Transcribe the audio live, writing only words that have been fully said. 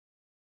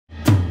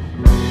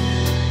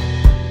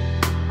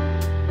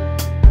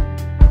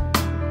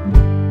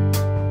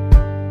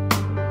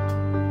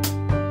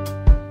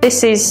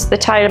This is the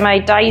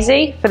tailor-made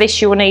daisy. For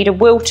this you will need a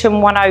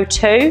Wilton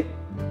 102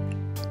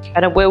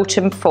 and a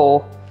Wilton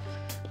 4.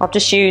 I've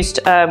just used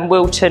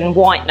Wilton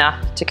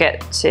whitener to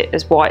get it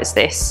as white as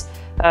this.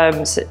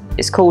 So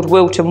it's called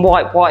Wilton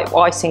white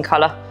icing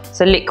colour.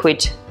 It's a liquid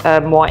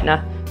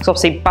whitener, because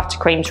obviously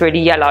buttercream's really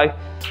yellow.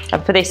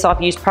 And for this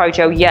I've used Pro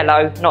Gel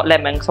yellow, not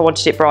lemon, because I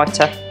wanted it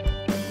brighter.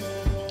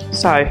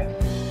 So,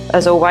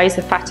 as always,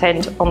 the fat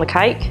end on the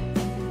cake.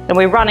 And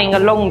we're running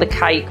along the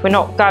cake, we're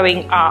not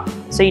going up,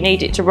 so you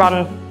need it to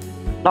run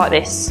like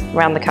this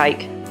around the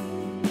cake.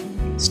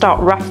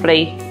 Start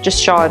roughly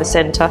just shy of the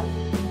centre.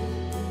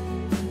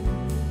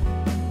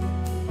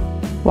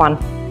 1.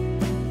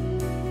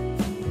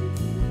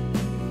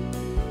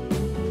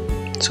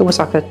 It's almost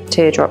like a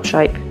teardrop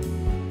shape.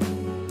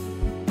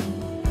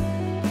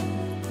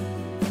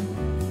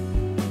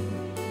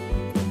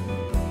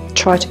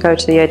 Try to go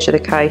to the edge of the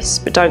case,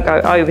 but don't go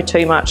over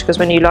too much, because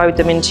when you load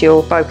them into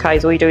your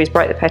bouquets, all you do is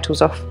break the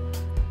petals off.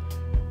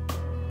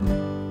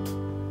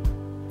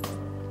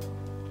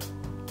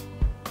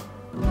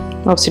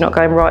 Obviously not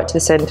going right to the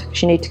centre,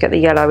 because you need to get the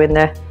yellow in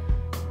there.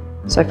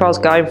 So if I was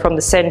going from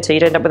the centre,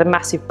 you'd end up with a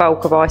massive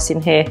bulk of ice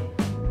in here,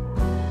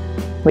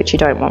 which you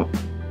don't want.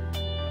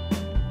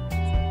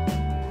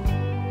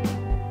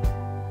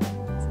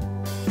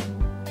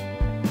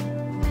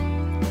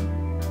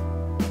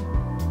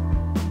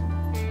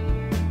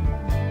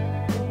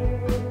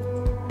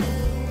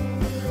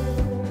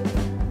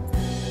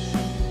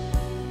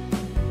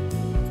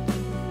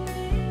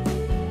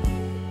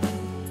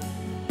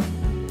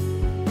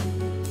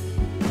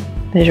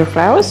 There's your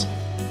flowers.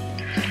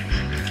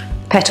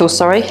 Petals,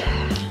 sorry.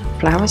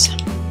 Flowers.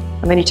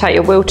 And then you take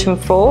your Wilton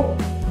 4.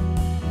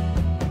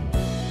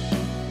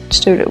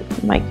 Just do a little,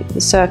 make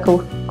the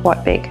circle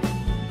quite big.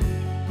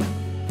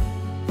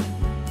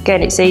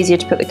 Again, it's easier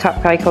to put the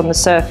cupcake on the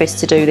surface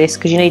to do this,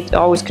 because I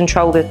always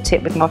control the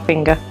tip with my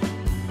finger,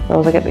 or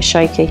else I get a bit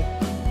shaky.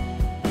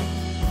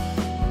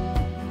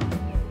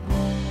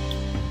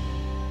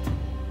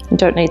 You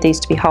don't need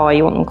these to be high,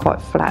 you want them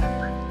quite flat.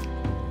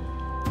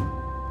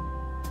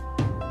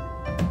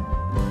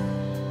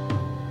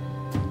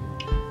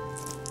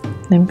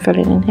 Then fill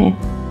it in here.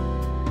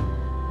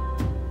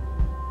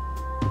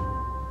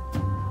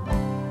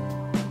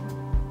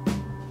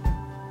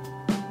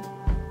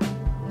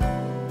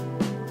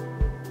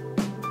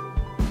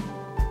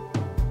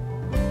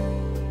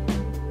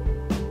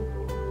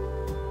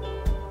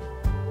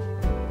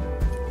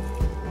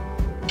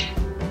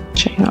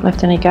 Check you've not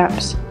left any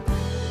gaps.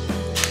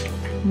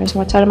 Here's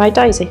my tailor-made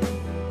daisy.